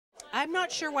I'm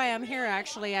not sure why I'm here,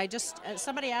 actually. I just,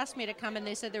 somebody asked me to come and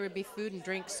they said there would be food and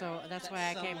drink, so that's why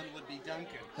I came. Someone would be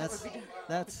Duncan. That's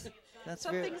that's that's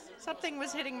very. Something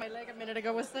was hitting my leg a minute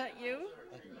ago. Was that you?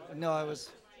 No, I was.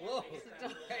 Whoa!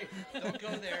 Hey, don't go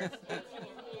there.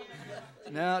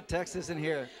 No, Tex isn't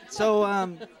here. So,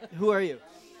 who are you,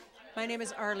 My name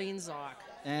is Arlene Zock.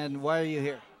 and why are you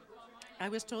here? I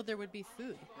was told there would be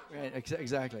food. Right,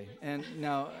 exactly. And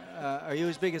now, are you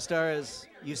as big a star as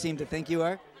you seem to think you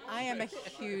are? I am a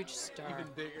huge star. Even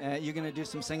bigger. You going to do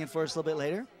some singing for us a little bit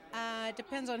later? It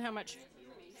depends on how much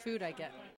food I get.